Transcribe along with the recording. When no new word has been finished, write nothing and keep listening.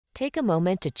Take a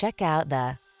moment to check out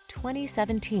the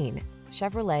 2017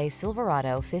 Chevrolet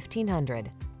Silverado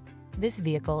 1500. This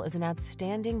vehicle is an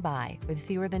outstanding buy with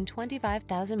fewer than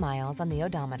 25,000 miles on the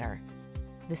odometer.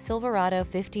 The Silverado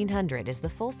 1500 is the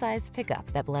full-size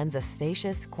pickup that blends a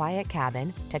spacious, quiet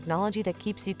cabin, technology that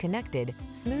keeps you connected,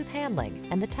 smooth handling,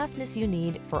 and the toughness you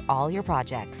need for all your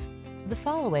projects. The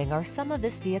following are some of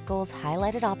this vehicle's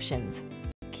highlighted options: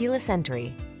 keyless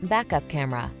entry, backup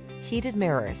camera, heated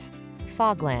mirrors,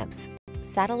 fog lamps,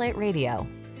 satellite radio,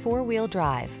 four-wheel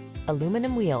drive,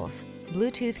 aluminum wheels,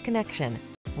 Bluetooth connection,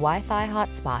 Wi-Fi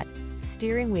hotspot,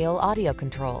 steering wheel audio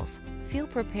controls. Feel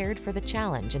prepared for the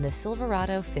challenge in the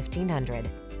Silverado 1500.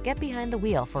 Get behind the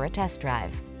wheel for a test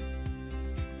drive.